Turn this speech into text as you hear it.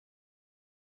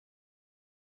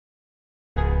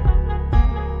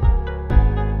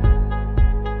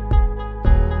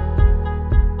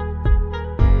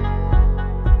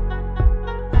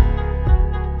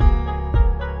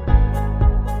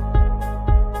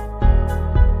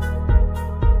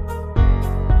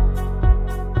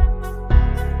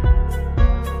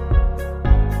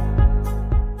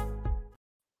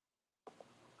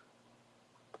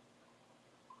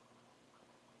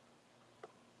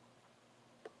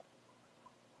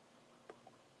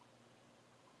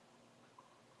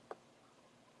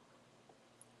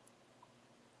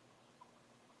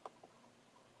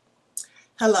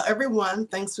Hello, everyone.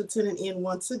 Thanks for tuning in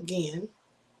once again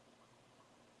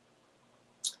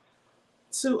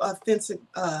to Authentic.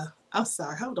 I'm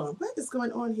sorry. Hold on. What is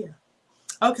going on here?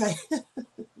 Okay.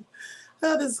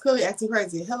 Oh, this is clearly acting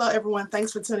crazy. Hello, everyone.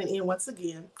 Thanks for tuning in once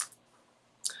again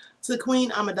to Queen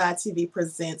Ahmadiyyah TV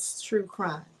presents True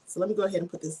Crime. So let me go ahead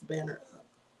and put this banner up.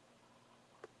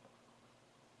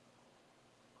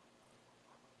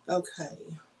 Okay.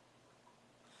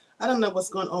 I don't know what's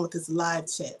going on with this live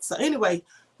chat. So anyway,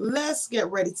 let's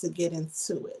get ready to get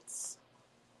into it.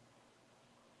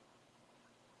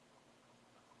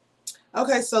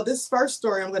 Okay, so this first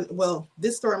story I'm going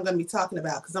to be talking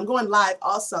about because I'm going live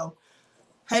also.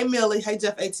 Hey Millie, hey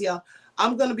Jeff ATL.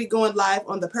 I'm going to be going live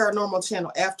on the Paranormal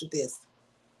channel after this.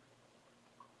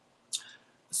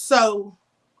 So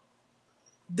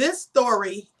this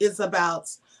story is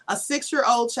about a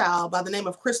 6-year-old child by the name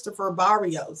of Christopher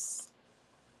Barrios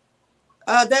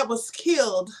that was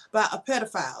killed by a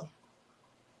pedophile.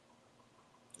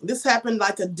 This happened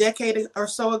like a decade or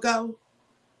so ago.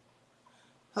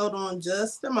 Hold on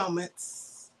just a moment.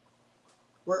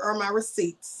 Where are my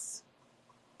receipts?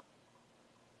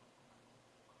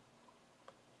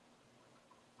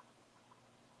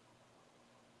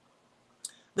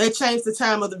 They changed the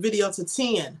time of the video to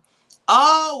 10.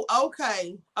 Oh,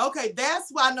 okay. Okay, that's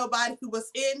why nobody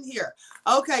was in here.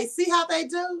 Okay, see how they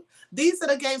do? These are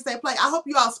the games they play. I hope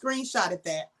you all screenshotted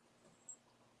that.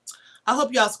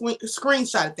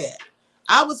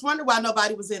 I was wondering why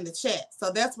nobody was in the chat.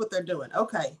 So that's what they're doing.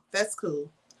 Okay, that's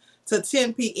cool. To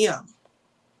 10 p.m.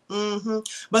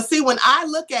 But see, when I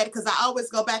look at it, because I always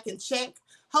go back and check.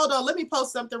 Hold on, let me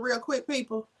post something real quick,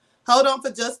 people. Hold on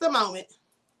for just a moment.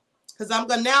 Because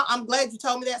I'm glad you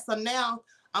told me that. So now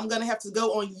I'm going to have to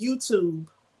go on YouTube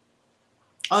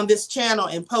on this channel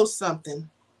and post something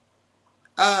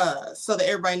so that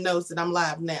everybody knows that I'm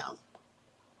live now.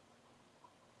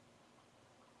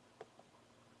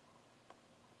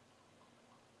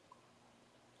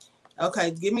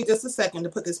 Okay, give me just a second to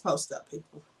put this post up,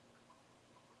 people.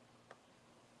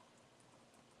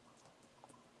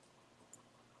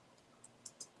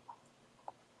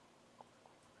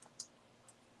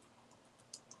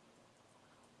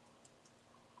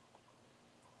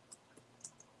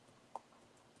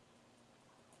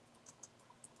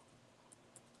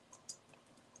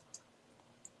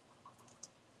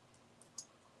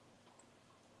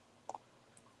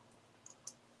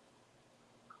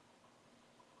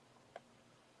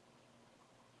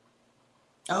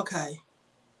 Okay.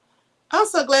 I'm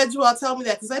so glad you all told me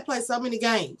that because they play so many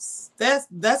games.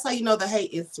 That's how you know the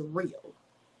hate is real.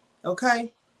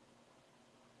 Okay.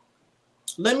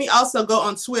 Let me also go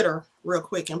on Twitter real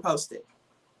quick and post it.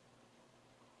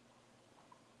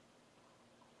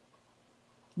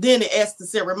 Then it asks to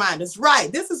set reminders.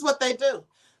 Right. This is what they do.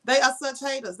 They are such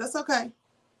haters. That's okay.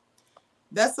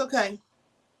 That's okay.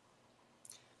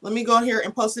 Let me go here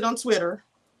and post it on Twitter.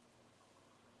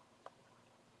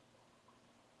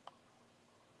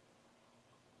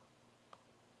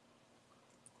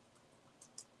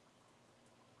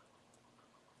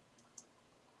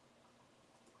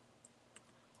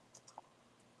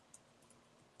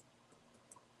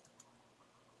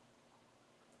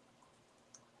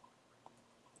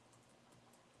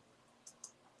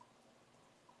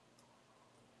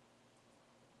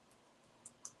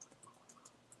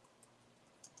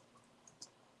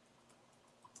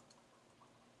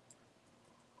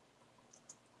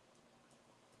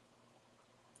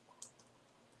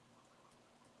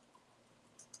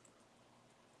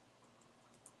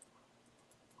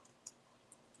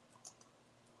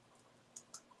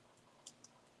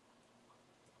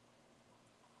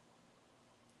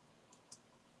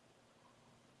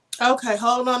 Okay,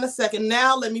 hold on a second.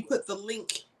 Now let me put the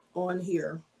link on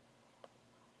here.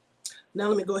 Now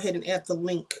let me go ahead and add the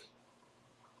link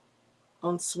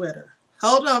on Twitter.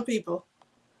 Hold on, people.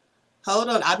 Hold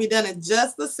on. I'll be done in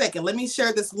just a second. Let me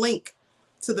share this link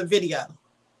to the video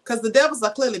because the devils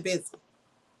are clearly busy.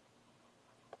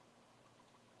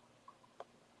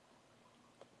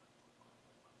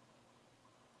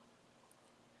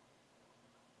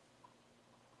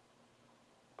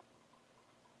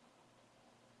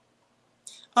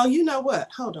 Oh, you know what?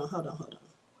 Hold on.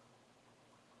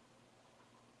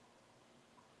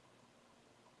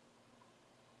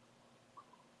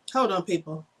 Hold on,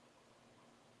 people.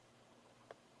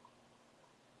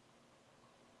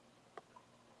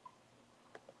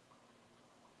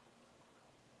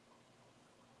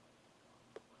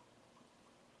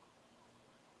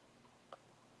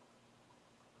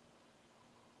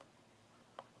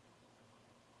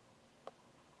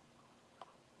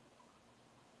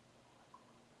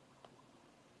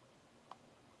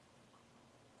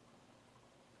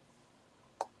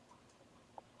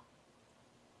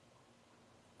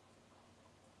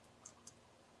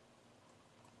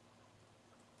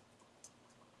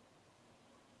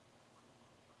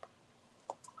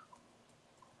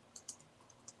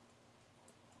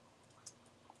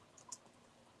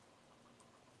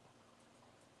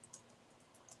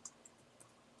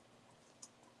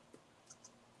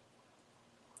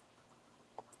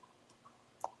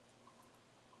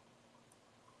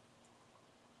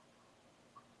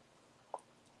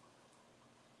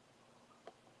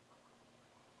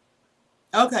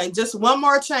 Okay, just one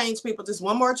more change, people. Just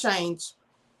one more change.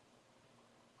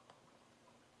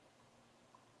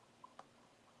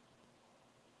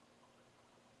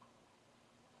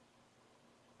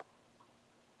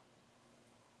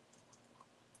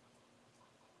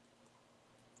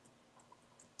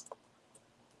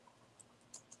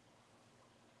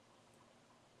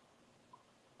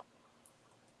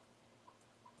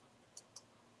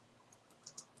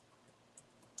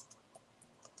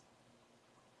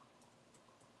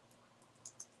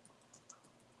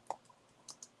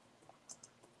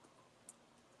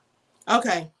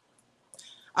 Okay.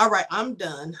 All right, I'm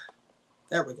done.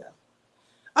 There we go.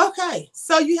 Okay,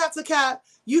 so you have to,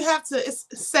 it's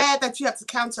sad that you have to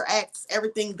counteract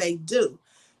everything they do,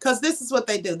 because this is what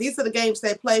they do. These are the games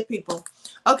they play, people.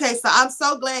 Okay, so I'm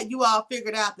so glad you all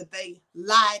figured out that they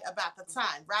lied about the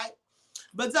time, right?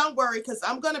 But don't worry, because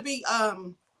I'm going to be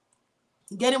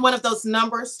getting one of those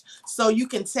numbers so you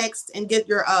can text and get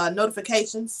your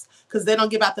notifications, because they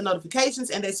don't give out the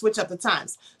notifications and they switch up the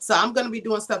times. So I'm going to be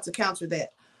doing stuff to counter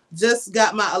that. Just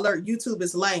got my alert. YouTube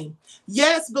is lame.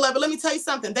 Yes, beloved. Let me tell you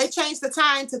something. They changed the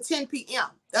time to 10 p.m.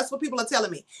 That's what people are telling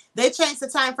me. They changed the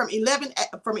time from 11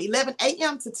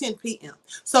 a.m. to 10 p.m.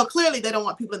 So clearly they don't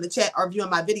want people in the chat or viewing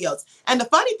my videos. And the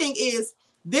funny thing is,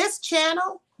 this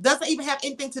channel doesn't even have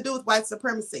anything to do with white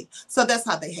supremacy. So that's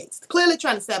how they hate. Clearly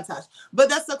trying to sabotage. But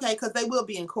that's okay, because they will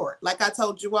be in court, like I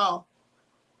told you all.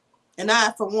 And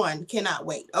I, for one, cannot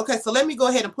wait. Okay, so let me go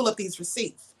ahead and pull up these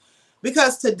receipts.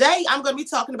 Because today I'm going to be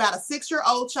talking about a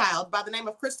 6-year-old child by the name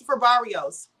of Christopher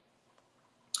Barrios,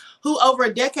 who over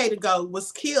a decade ago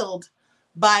was killed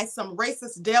by some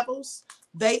racist devils.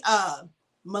 They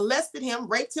molested him,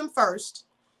 raped him first,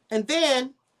 and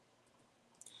then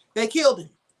they killed him.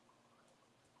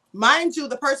 Mind you,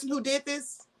 the person who did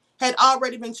this had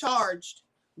already been charged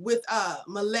with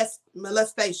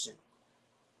molestation.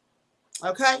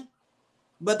 Okay?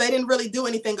 But they didn't really do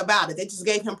anything about it. They just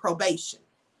gave him probation.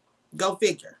 Go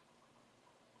figure.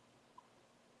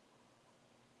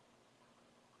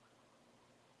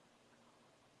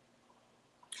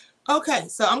 Okay,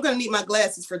 so I'm going to need my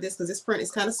glasses for this because this print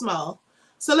is kind of small.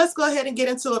 So let's go ahead and get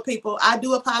into it, people. I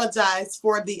do apologize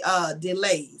for the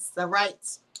delays, all right?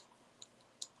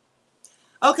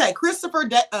 Okay,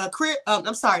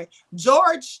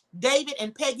 George, David,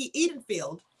 and Peggy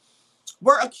Edenfield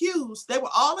were accused. They were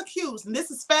all accused, and this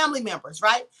is family members,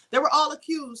 right? They were all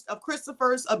accused of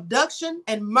Christopher's abduction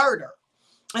and murder.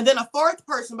 And then a fourth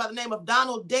person by the name of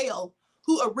Donald Dale,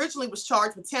 who originally was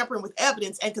charged with tampering with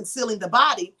evidence and concealing the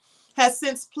body, has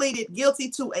since pleaded guilty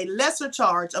to a lesser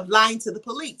charge of lying to the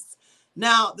police.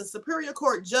 Now, the Superior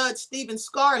Court Judge Stephen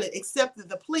Scarlett accepted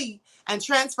the plea and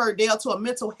transferred Dale to a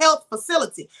mental health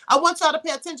facility. I want y'all to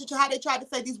pay attention to how they tried to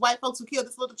say these white folks who killed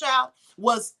this little child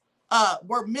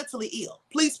were mentally ill.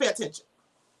 Please pay attention.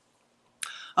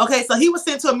 Okay, so he was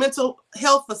sent to a mental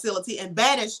health facility and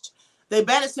they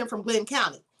banished him from Glenn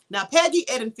County. Now, Peggy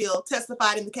Edenfield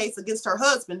testified in the case against her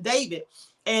husband, David,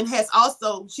 and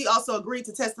she also agreed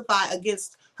to testify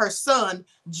against her son,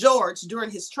 George, during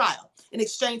his trial. In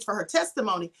exchange for her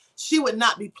testimony, she would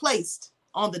not be placed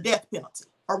on the death penalty,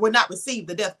 or would not receive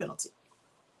the death penalty.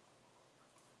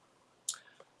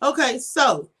 Okay,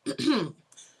 so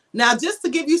now just to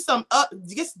give you some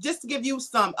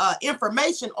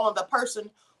information on the person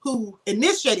who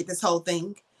initiated this whole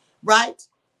thing, right?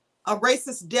 A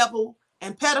racist devil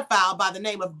and pedophile by the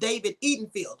name of David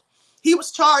Edenfield. He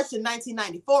was charged in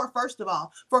 1994, first of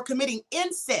all, for committing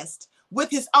incest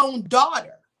with his own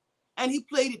daughter, and he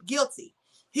pleaded guilty.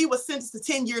 He was sentenced to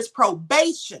 10 years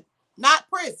probation, not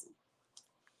prison.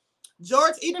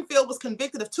 George Edenfield was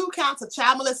convicted of 2 counts of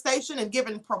child molestation and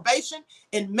given probation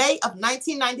in May of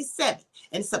 1997.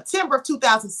 In September of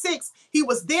 2006, he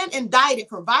was then indicted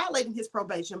for violating his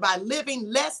probation by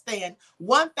living less than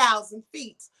 1,000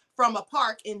 feet from a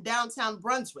park in downtown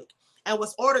Brunswick and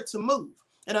was ordered to move.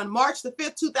 And on March the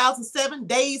 5th, 2007,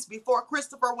 days before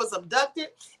Christopher was abducted,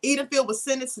 Edenfield was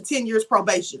sentenced to 10 years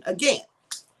probation. Again,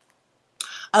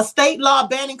 a state law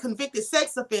banning convicted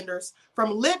sex offenders from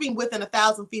living within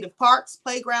 1,000 feet of parks,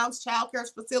 playgrounds, child care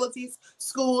facilities,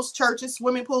 schools, churches,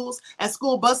 swimming pools, and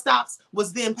school bus stops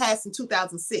was then passed in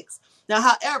 2006. Now,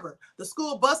 however, the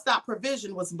school bus stop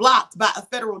provision was blocked by a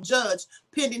federal judge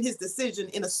pending his decision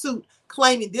in a suit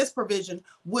claiming this provision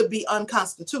would be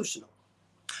unconstitutional.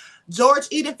 George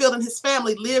Edenfield and his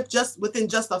family lived within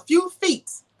just a few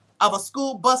feet of a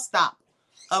school bus stop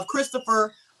of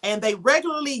Christopher, and they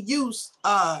regularly used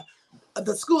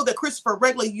the school that Christopher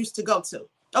regularly used to go to.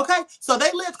 Okay, so they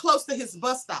lived close to his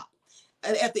bus stop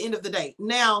at the end of the day.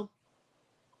 Now,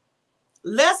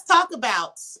 let's talk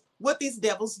about what these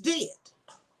devils did.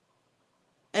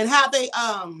 and how they,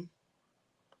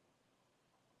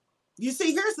 you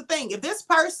see, here's the thing. If this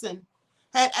person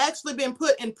had actually been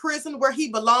put in prison where he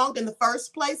belonged in the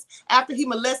first place after he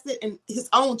molested his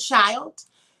own child,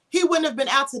 he wouldn't have been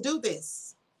out to do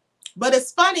this. But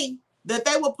it's funny that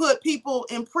they will put people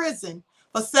in prison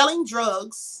for selling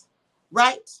drugs,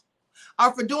 right?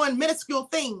 Or for doing minuscule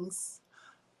things.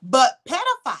 But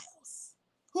pedophiles,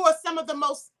 who are some of the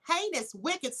most heinous,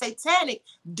 wicked, satanic,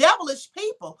 devilish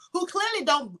people who clearly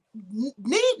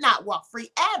need not walk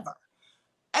free ever,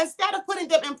 instead of putting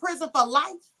them in prison for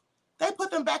life, they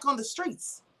put them back on the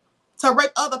streets to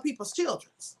rape other people's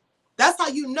children. That's how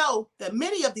you know that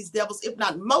many of these devils, if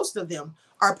not most of them,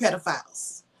 are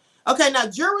pedophiles. Okay, now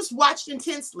jurors watched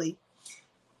intensely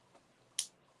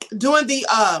during the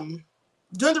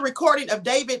recording of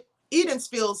David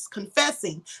Edenfield's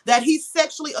confessing that he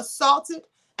sexually assaulted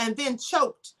and then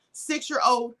choked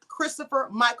 6-year-old Christopher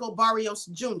Michael Barrios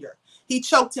Jr. He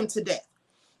choked him to death.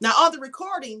 Now, on the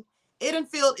recording,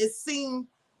 Edenfield is seen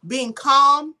being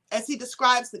calm as he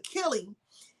describes the killing,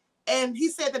 and he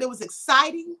said that it was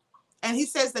exciting, and he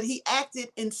says that he acted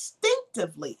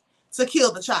instinctively to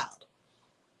kill the child.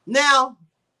 Now,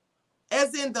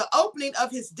 as in the opening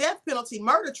of his death penalty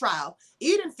murder trial,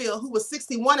 Edenfield, who was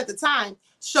 61 at the time,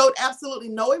 showed absolutely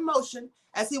no emotion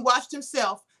as he watched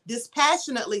himself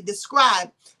dispassionately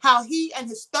describe how he and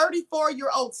his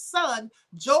 34-year-old son,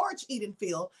 George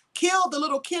Edenfield, killed the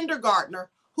little kindergartner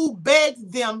who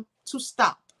begged them to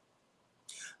stop.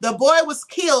 The boy was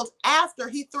killed after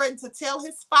he threatened to tell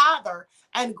his father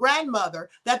and grandmother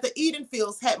that the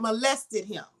Edenfields had molested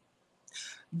him.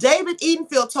 David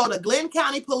Edenfield told a Glenn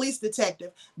County police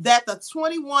detective that the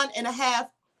 21 and a half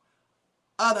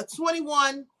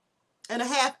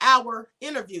hour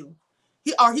interview,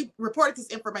 he reported this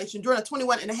information during a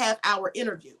 21 and a half hour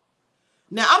interview.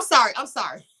 Now, I'm sorry.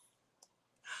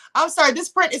 This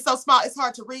print is so small, it's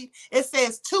hard to read. It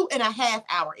says 2.5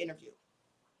 hour interview.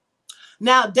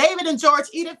 Now, David and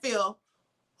George Edenfield,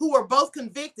 who were both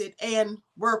convicted and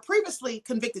were previously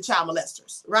convicted child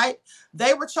molesters, right?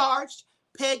 They were charged.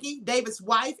 Peggy, David's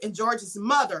wife, and George's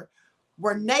mother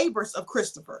were neighbors of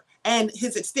Christopher and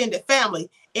his extended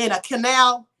family in a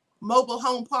Canal mobile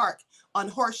home park on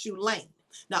Horseshoe Lane.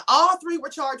 Now, all three were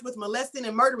charged with molesting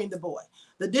and murdering the boy.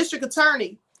 The district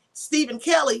attorney, Stephen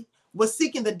Kelly, was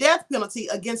seeking the death penalty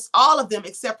against all of them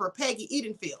except for Peggy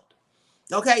Edenfield.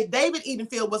 Okay, David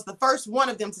Edenfield was the first one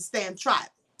of them to stand trial.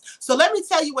 So let me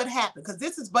tell you what happened, because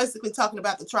this is basically talking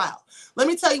about the trial. Let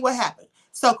me tell you what happened.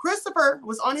 So Christopher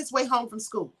was on his way home from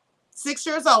school, 6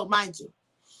 years old, mind you.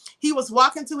 He was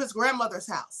walking to his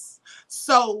grandmother's house.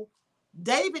 So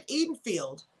David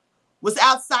Edenfield was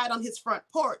outside on his front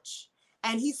porch,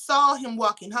 and he saw him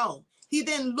walking home. He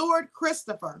then lured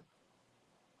Christopher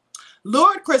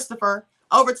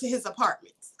over to his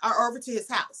apartment, or over to his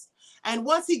house. And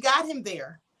once he got him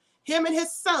there, him and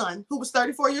his son, who was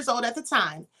 34 years old at the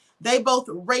time, they both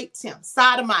raped him,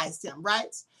 sodomized him,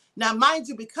 right? Now, mind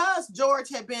you, because George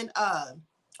had been,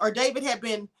 or David had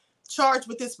been charged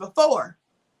with this before,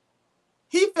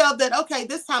 he felt that, okay,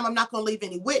 this time I'm not going to leave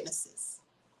any witnesses.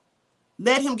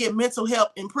 Let him get mental help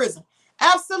in prison.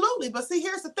 Absolutely. But see,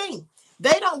 here's the thing.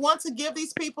 They don't want to give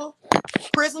these people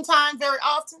prison time very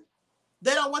often.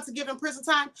 They don't want to give them prison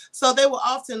time. So they will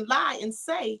often lie and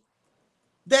say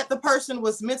that the person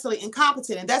was mentally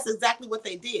incompetent. And that's exactly what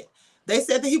they did. They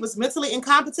said that he was mentally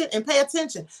incompetent, and pay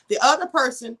attention. The other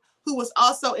person who was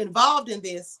also involved in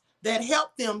this that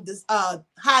helped them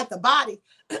hide the body,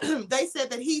 they said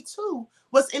that he too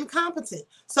was incompetent.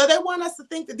 So they want us to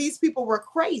think that these people were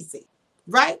crazy,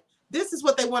 right? This is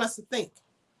what they want us to think.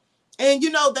 And, you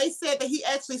know, they said that he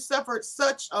actually suffered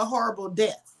such a horrible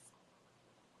death.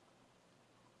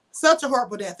 Such a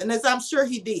horrible death. And as I'm sure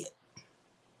he did.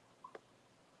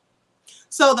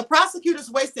 So the prosecutors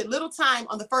wasted little time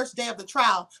on the first day of the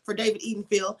trial for David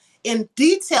Edenfield in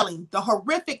detailing the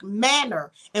horrific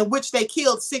manner in which they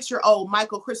killed 6-year-old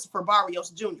Michael Christopher Barrios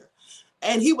Jr.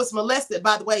 And he was molested,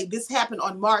 by the way. This happened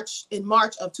in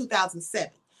March of 2007.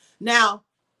 Now,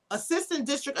 Assistant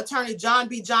District Attorney John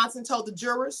B. Johnson told the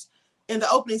jurors in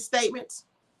the opening statement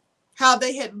how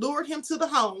they had lured him to the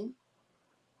home,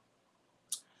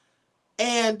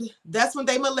 and that's when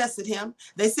they molested him.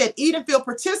 They said Edenfield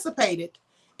participated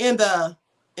in the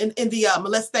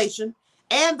molestation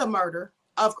and the murder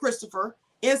of Christopher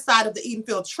inside of the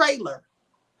Edenfield trailer.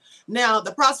 Now,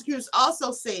 the prosecutors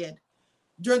also said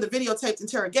during the videotaped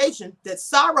interrogation that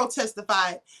Sorrow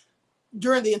testified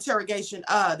during the interrogation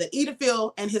that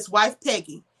Edenfield and his wife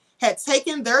Peggy had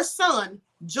taken their son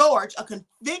George, a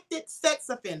convicted sex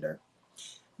offender.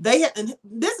 They had, and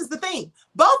this is the thing,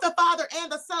 both the father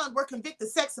and the son were convicted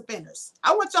sex offenders.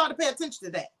 I want y'all to pay attention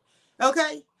to that.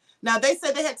 Okay. Now, they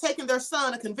said they had taken their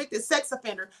son, a convicted sex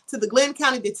offender, to the Glenn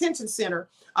County Detention Center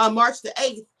on March the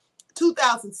 8th,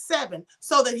 2007,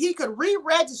 so that he could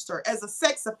re-register as a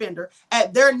sex offender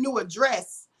at their new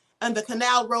address in the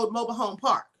Canal Road Mobile Home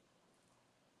Park.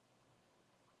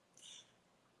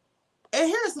 And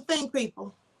here's the thing,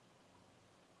 people.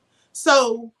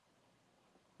 So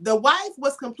the wife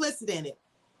was complicit in it.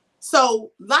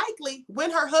 So likely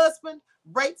when her husband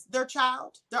raped their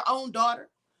child, their own daughter,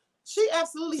 she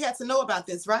absolutely had to know about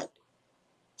this, right?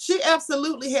 She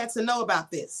absolutely had to know about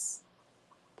this.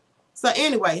 So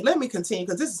anyway, let me continue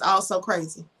because this is all so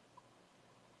crazy.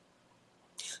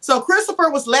 So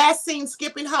Christopher was last seen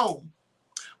skipping home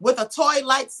with a toy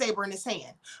lightsaber in his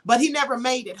hand, but he never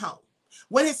made it home.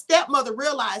 When his stepmother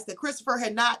realized that Christopher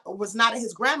was not at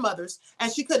his grandmother's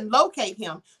and she couldn't locate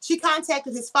him, she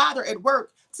contacted his father at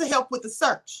work to help with the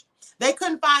search. They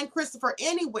couldn't find Christopher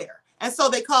anywhere, and so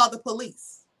they called the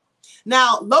police.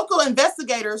 Now, local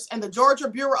investigators and the Georgia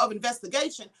Bureau of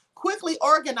Investigation quickly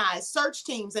organized search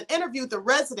teams and interviewed the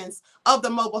residents of the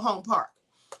mobile home park.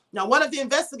 Now, one of the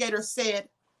investigators said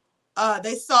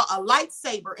they saw a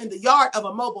lightsaber in the yard of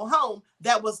a mobile home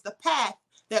that was the path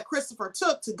that Christopher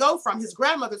took to go from his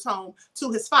grandmother's home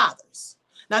to his father's.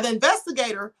 Now, the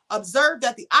investigator observed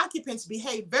that the occupants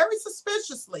behaved very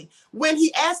suspiciously when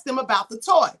he asked them about the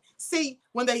toy. See,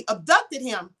 when they abducted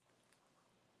him,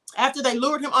 after they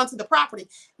lured him onto the property,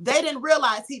 they didn't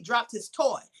realize he dropped his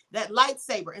toy, that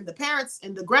lightsaber, and the parents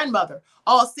and the grandmother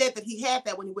all said that he had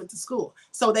that when he went to school.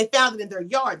 So they found it in their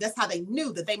yard. That's how they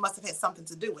knew that they must have had something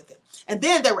to do with it. And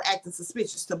then they were acting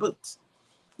suspicious to boot.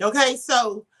 Okay,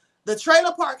 so the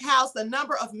trailer park housed a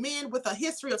number of men with a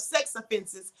history of sex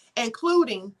offenses,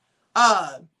 including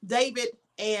David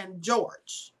and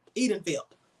George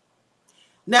Edenfield.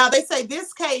 Now, they say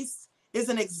this case is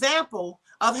an example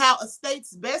of how a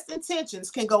state's best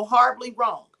intentions can go horribly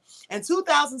wrong. In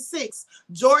 2006,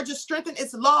 Georgia strengthened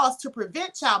its laws to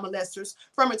prevent child molesters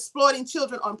from exploiting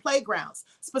children on playgrounds.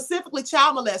 Specifically,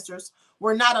 child molesters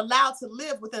were not allowed to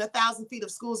live within 1,000 feet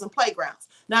of schools and playgrounds.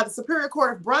 Now, the Superior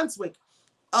Court of Brunswick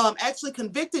actually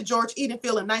convicted George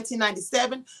Edenfield in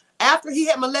 1997 after he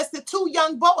had molested 2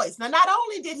 young boys. Now, not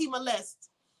only did he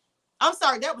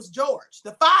that was George.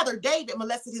 The father, David,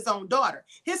 molested his own daughter.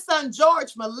 His son,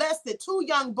 George, molested 2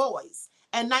 young boys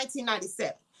in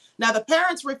 1997. Now, the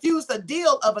parents refused a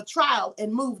deal of a trial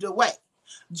and moved away.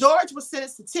 George was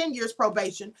sentenced to 10 years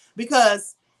probation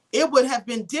because it would have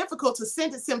been difficult to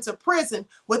sentence him to prison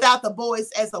without the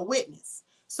boys as a witness.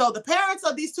 So the parents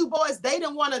of these 2 boys, they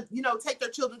didn't want to, take their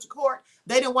children to court.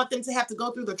 They didn't want them to have to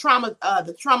go through the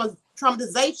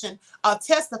traumatization of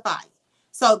testifying.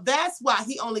 So that's why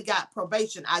he only got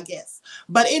probation, I guess.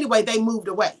 But anyway, they moved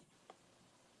away.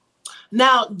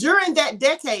 Now, during that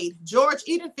decade, George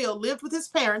Edenfield lived with his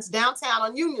parents downtown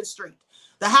on Union Street.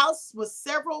 The house was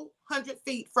several hundred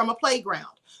feet from a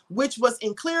playground, which was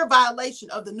in clear violation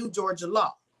of the new Georgia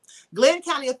law. Glenn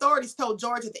County authorities told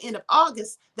George at the end of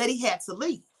August that he had to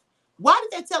leave. Why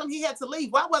did they tell him he had to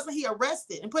leave? Why wasn't he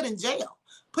arrested and put in jail,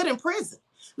 put in prison?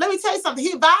 Let me tell you something.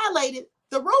 He violated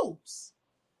the rules.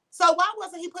 So why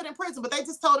wasn't he put in prison? But they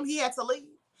just told him he had to leave.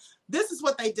 This is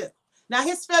what they do. Now,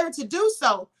 his failure to do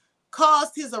so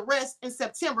caused his arrest in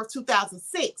September of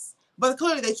 2006, but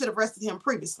clearly they should have arrested him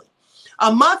previously.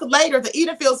 A month later, the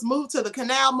Edenfields moved to the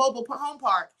Canal Mobile Home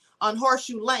Park on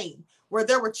Horseshoe Lane, where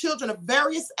there were children of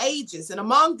various ages, and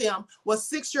among them was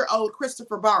 6-year-old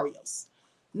Christopher Barrios.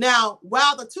 Now,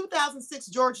 while the 2006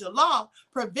 Georgia law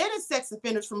prevented sex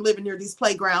offenders from living near these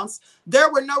playgrounds, there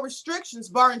were no restrictions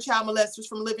barring child molesters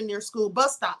from living near school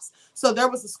bus stops. So there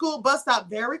was a school bus stop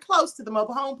very close to the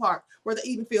mobile home park where the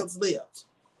Edenfields lived.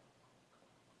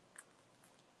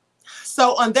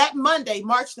 So on that Monday,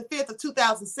 March the 5th of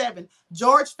 2007,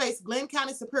 George faced Glenn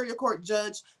County Superior Court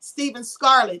Judge Stephen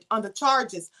Scarlett on the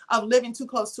charges of living too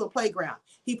close to a playground.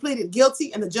 He pleaded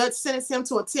guilty, and the judge sentenced him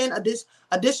to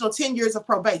additional 10 years of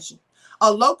probation.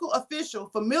 A local official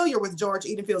familiar with George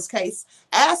Edenfield's case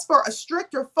asked for a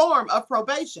stricter form of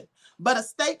probation, but a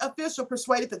state official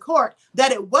persuaded the court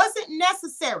that it wasn't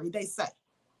necessary, they say.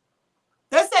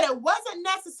 They said it wasn't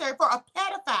necessary for a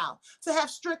pedophile to have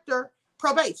stricter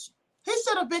probation. He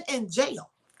should have been in jail.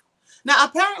 Now,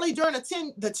 apparently during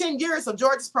the 10 years of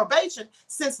George's probation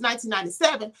since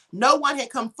 1997, no one had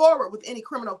come forward with any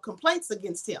criminal complaints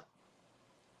against him.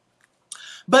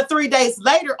 But 3 days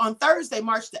later, on Thursday,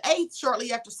 March the 8th,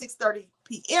 shortly after 6:30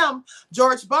 p.m.,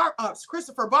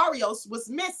 Christopher Barrios was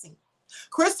missing.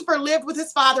 Christopher lived with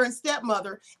his father and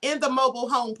stepmother in the mobile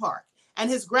home park, and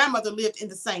his grandmother lived in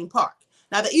the same park.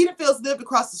 Now, the Edenfields lived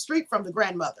across the street from the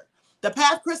grandmother. The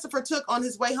path Christopher took on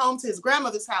his way home to his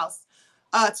grandmother's house,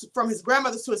 from his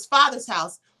grandmother's to his father's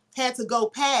house, had to go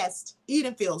past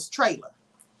Edenfield's trailer.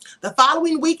 The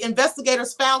following week,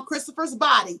 investigators found Christopher's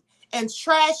body and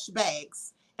trash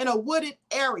bags in a wooded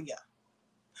area.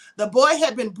 The boy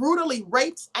had been brutally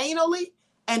raped anally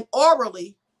and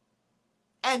orally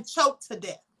and choked to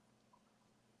death.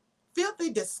 Filthy,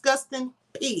 disgusting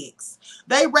pigs.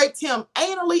 They raped him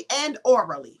anally and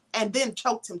orally and then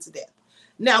choked him to death.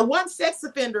 Now, one sex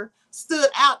offender stood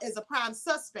out as a prime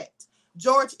suspect,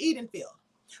 George Edenfield.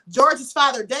 George's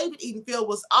father, David Edenfield,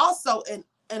 was also an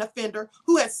offender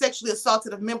who had sexually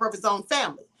assaulted a member of his own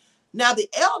family. Now, the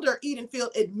elder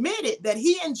Edenfield admitted that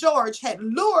he and George had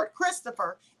lured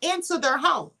Christopher into their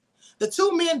home. The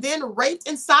two men then raped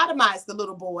and sodomized the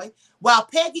little boy while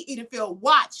Peggy Edenfield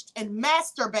watched and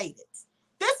masturbated.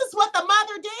 This is what the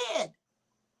mother did.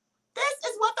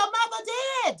 This is what the mother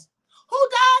did. Who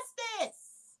does this?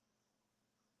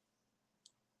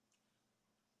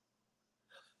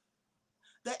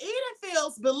 The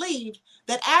Edenfields believed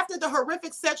that after the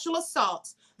horrific sexual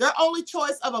assaults, their only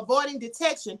choice of avoiding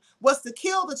detection was to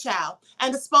kill the child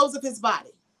and dispose of his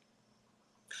body.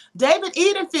 David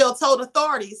Edenfield told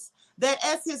authorities that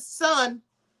as his son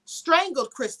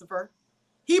strangled Christopher,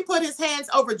 he put his hands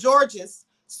over George's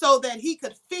so that he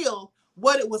could feel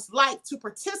what it was like to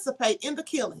participate in the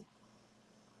killing.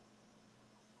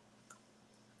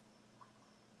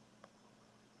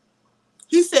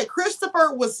 He said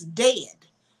Christopher was dead.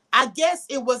 I guess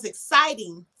it was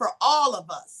exciting for all of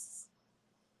us.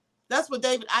 That's what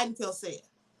David Edenfield said.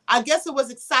 I guess it was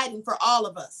exciting for all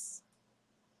of us.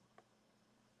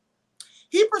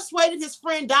 He persuaded his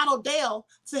friend Donald Dale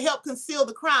to help conceal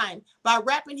the crime by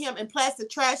wrapping him in plastic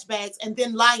trash bags and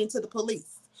then lying to the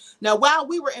police. Now, while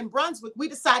we were in Brunswick, we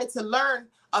decided to learn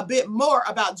a bit more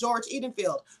about George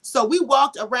Edenfield. So we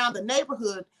walked around the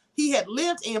neighborhood he had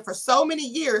lived in for so many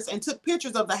years and took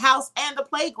pictures of the house and the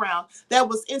playground that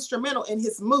was instrumental in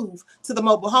his move to the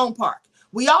mobile home park.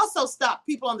 We also stopped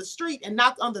people on the street and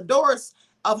knocked on the doors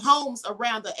of homes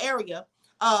around the area,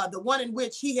 the one in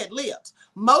which he had lived.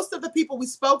 Most of the people we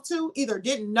spoke to either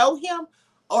didn't know him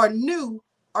or knew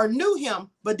him,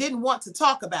 but didn't want to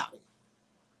talk about him.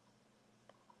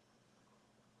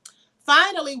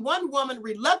 Finally, one woman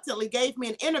reluctantly gave me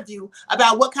an interview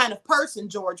about what kind of person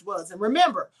George was. And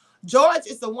remember, George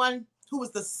is the one who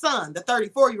was the son, the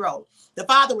 34-year-old. The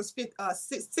father was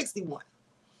 61.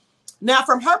 Now,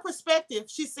 from her perspective,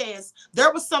 she says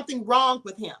there was something wrong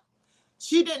with him.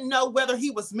 She didn't know whether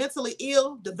he was mentally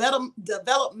ill,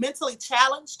 developmentally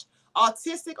challenged,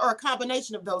 autistic, or a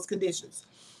combination of those conditions.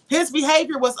 His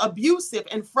behavior was abusive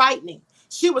and frightening.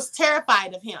 She was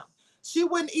terrified of him. She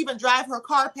wouldn't even drive her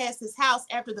car past his house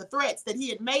after the threats that he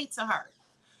had made to her.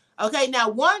 Okay, now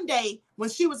one day when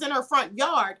she was in her front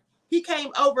yard, he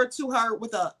came over to her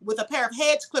with a pair of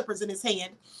hedge clippers in his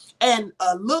hand and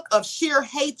a look of sheer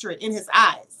hatred in his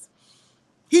eyes.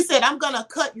 He said, "I'm going to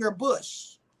cut your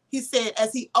bush," he said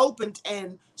as he opened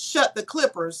and shut the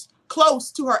clippers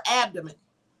close to her abdomen.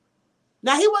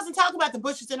 Now, he wasn't talking about the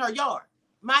bushes in her yard,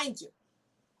 mind you.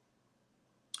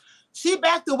 She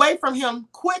backed away from him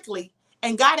quickly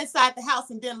and got inside the house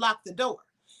and then locked the door.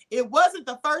 It wasn't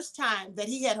the first time that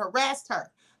he had harassed her,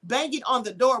 banging on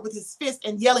the door with his fist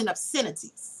and yelling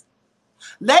obscenities.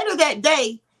 Later that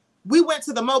day, we went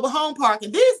to the mobile home park,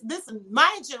 and this,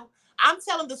 mind you, I'm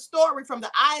telling the story from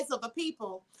the eyes of the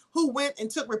people who went and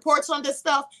took reports on this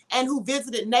stuff and who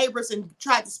visited neighbors and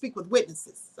tried to speak with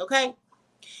witnesses, okay?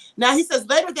 Now, he says,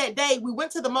 later that day, we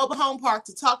went to the mobile home park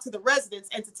to talk to the residents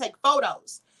and to take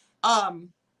photos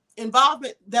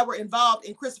that were involved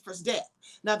in Christopher's death.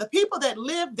 Now, the people that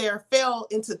lived there fell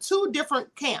into two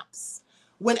different camps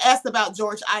when asked about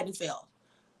George Edenfield.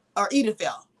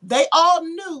 They all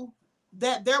knew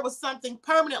that there was something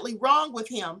permanently wrong with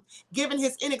him, given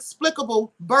his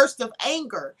inexplicable burst of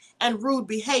anger and rude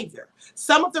behavior.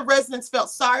 Some of the residents felt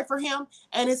sorry for him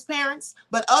and his parents,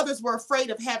 but others were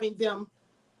afraid of having him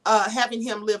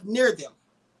live near them.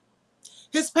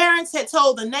 His parents had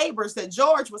told the neighbors that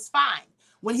George was fine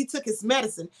when he took his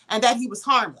medicine and that he was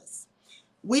harmless.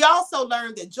 We also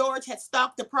learned that George had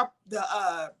stalked they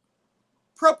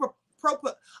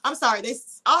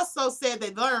also said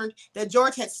they learned that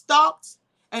George had stalked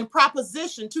and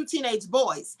propositioned two teenage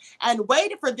boys and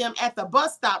waited for them at the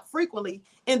bus stop frequently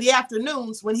in the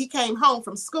afternoons when he came home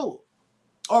from school,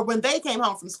 or when they came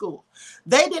home from school.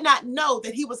 They did not know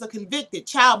that he was a convicted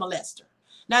child molester.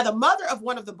 Now, the mother of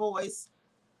one of the boys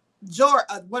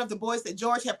that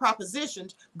George had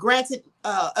propositioned granted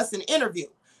us an interview.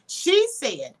 She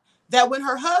said that when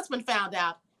her husband found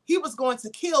out, he was going to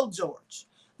kill George.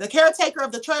 The caretaker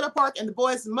of the trailer park and the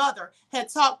boy's mother had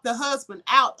talked the husband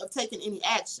out of taking any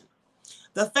action.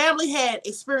 The family had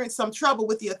experienced some trouble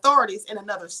with the authorities in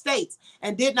another state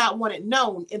and did not want it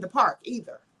known in the park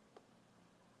either.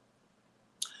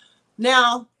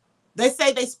 Now, they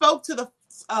say they spoke to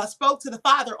the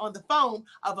father on the phone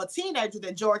of a teenager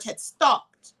that George had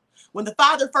stalked. When the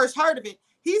father first heard of it,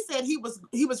 he said he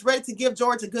was ready to give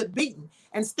George a good beating.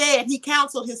 Instead, he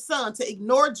counseled his son to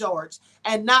ignore George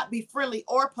and not be friendly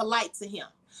or polite to him.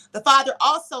 The father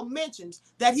also mentioned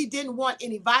that he didn't want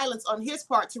any violence on his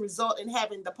part to result in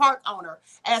having the park owner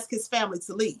ask his family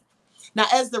to leave. Now,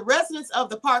 as the residents of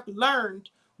the park learned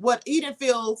what the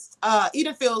Edenfields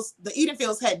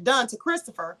had done to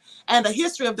Christopher and the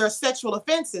history of their sexual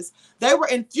offenses, they were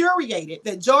infuriated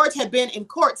that George had been in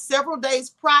court several days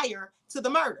prior to the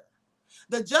murder.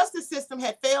 The justice system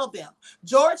had failed them.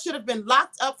 George should have been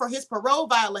locked up for his parole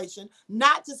violation,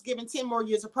 not just given 10 more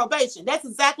years of probation. That's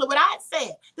exactly what I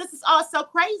said. This is all so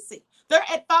crazy. They're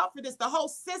at fault for this. The whole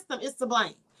system is to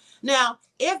blame. Now,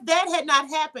 if that had not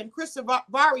happened, Christopher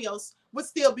Barrios would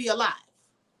still be alive.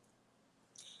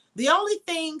 The only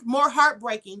thing more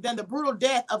heartbreaking than the brutal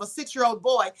death of a 6-year-old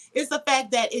boy is the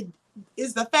fact that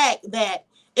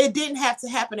it didn't have to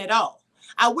happen at all.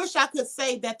 I wish I could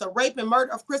say that the rape and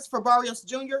murder of Christopher Barrios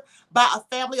Jr. by a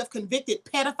family of convicted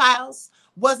pedophiles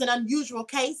was an unusual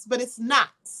case, but it's not.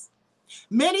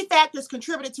 Many factors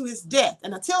contributed to his death,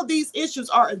 and until these issues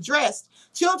are addressed,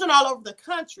 children all over the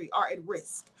country are at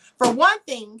risk. For one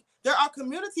thing, there are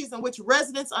communities in which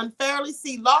residents unfairly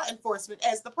see law enforcement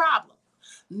as the problem,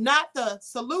 not the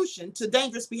solution to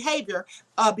dangerous behaviors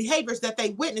that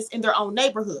they witness in their own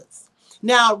neighborhoods.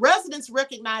 Now, residents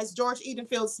recognize George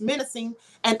Edenfield's menacing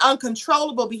and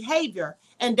uncontrollable behavior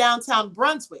in downtown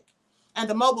Brunswick and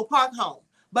the mobile park home,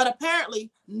 but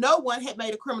apparently no one had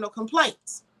made a criminal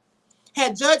complaint.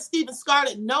 Had Judge Stephen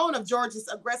Scarlett known of George's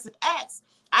aggressive acts,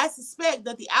 I suspect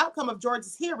that the outcome of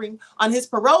George's hearing on his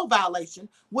parole violation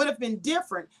would have been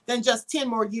different than just 10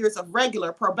 more years of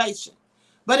regular probation.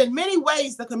 But in many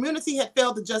ways, the community had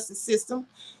failed the justice system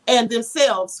and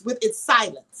themselves with its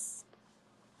silence.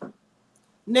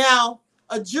 Now,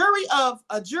 a jury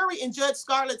in Judge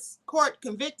Scarlett's court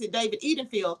convicted David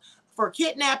Edenfield for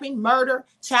kidnapping, murder,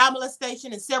 child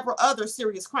molestation, and several other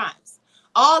serious crimes,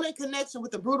 all in connection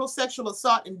with the brutal sexual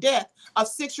assault and death of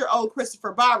 6-year-old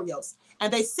Christopher Barrios,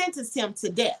 and they sentenced him to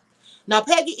death. Now,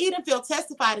 Peggy Edenfield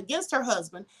testified against her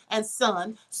husband and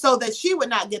son so that she would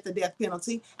not get the death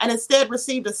penalty and instead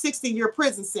received a 60-year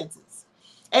prison sentence.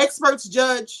 Experts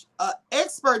judged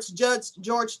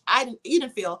George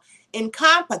Edenfield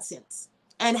incompetent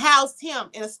and housed him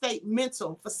in a state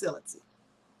mental facility.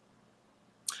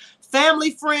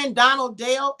 Family friend Donald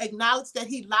Dale acknowledged that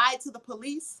he lied to the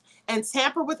police and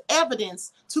tampered with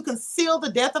evidence to conceal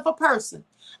the death of a person,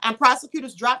 and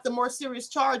prosecutors dropped the more serious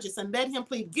charges and let him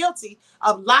plead guilty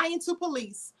of lying to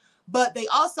police, but they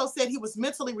also said he was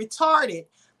mentally retarded,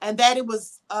 and that it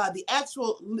was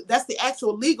that's the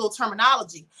actual legal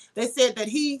terminology. They said that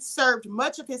he served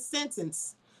much of his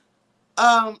sentence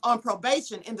on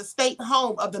probation in the state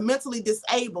home of the mentally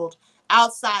disabled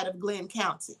outside of Glenn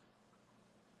County.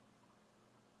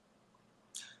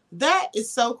 That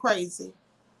is so crazy.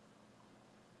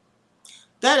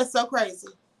 That is so crazy.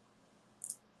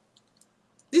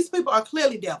 These people are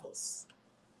clearly devils.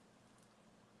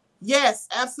 Yes,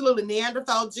 absolutely.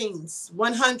 Neanderthal genes,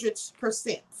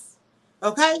 100%.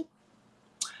 Okay?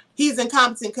 He's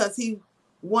incompetent because he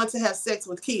wants to have sex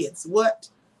with kids. What?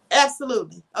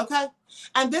 Absolutely. Okay?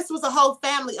 And this was a whole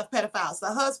family of pedophiles.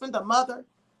 The husband, the mother,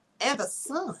 and the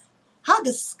son. How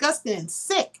disgusting and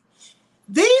sick.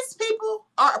 These people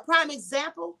are a prime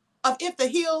example of if the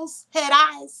hills had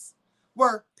eyes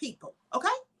were people. Okay?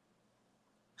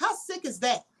 How sick is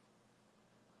that?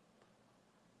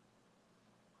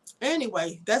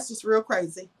 Anyway, that's just real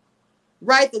crazy.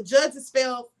 Right? The judges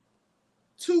felt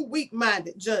two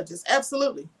weak-minded judges.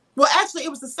 Absolutely. Well, actually, it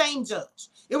was the same judge.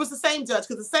 It was the same judge,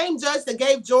 because the same judge that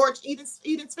gave George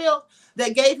Edenfield,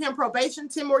 that gave him probation,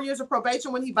 10 more years of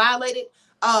probation when he violated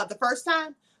the first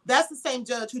time, that's the same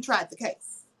judge who tried the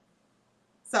case.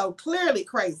 So clearly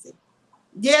crazy.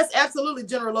 Yes, absolutely,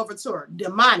 General Overture.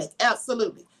 Demonic,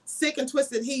 absolutely. Sick and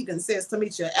twisted heathen, says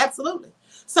Tamisha. Absolutely.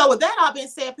 So with that all being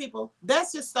said, people,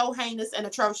 that's just so heinous and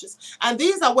atrocious. And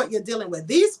these are what you're dealing with.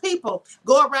 These people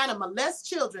go around and molest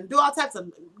children, do all types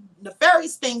of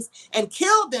nefarious things, and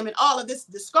kill them and all of this,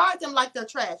 discard them like they're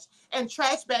trash, and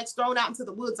trash bags thrown out into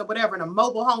the woods or whatever, in a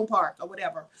mobile home park or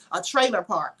whatever, a trailer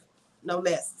park, no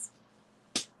less.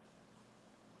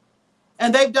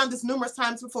 And they've done this numerous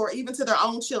times before, even to their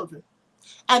own children.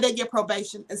 and they get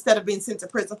probation instead of being sent to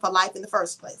prison for life in the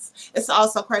first place. It's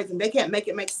also crazy. They can't make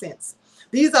it make sense.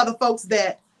 These are the folks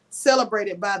that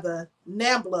celebrated by the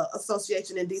NAMBLA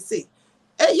Association in DC.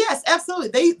 Yes,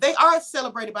 absolutely. They are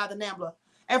celebrated by the NAMBLA.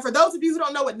 And for those of you who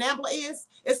don't know what NAMBLA is,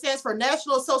 it stands for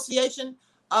National Association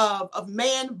of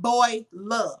Man-Boy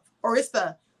Love. Or it's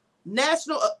the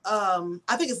National,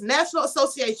 I think it's National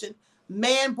Association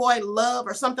Man-Boy Love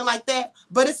or something like that.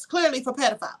 But it's clearly for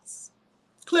pedophiles.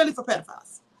 Clearly for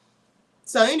pedophiles.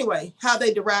 So anyway, how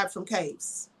they derived from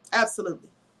caves. Absolutely.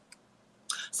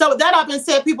 So with that all being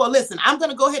said, people, listen, I'm going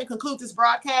to go ahead and conclude this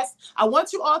broadcast. I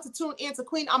want you all to tune in to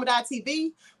Queen Ahmadiyyah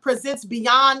TV presents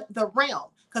Beyond the Realm,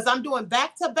 because I'm doing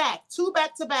back-to-back, two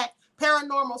back-to-back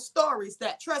paranormal stories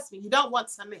that, trust me, you don't want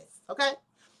to miss, okay?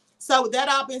 So with that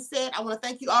all being said, I want to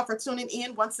thank you all for tuning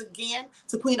in once again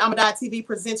to Queen Ahmadiyyah TV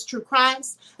presents True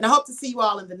Crimes, and I hope to see you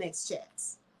all in the next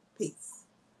chats.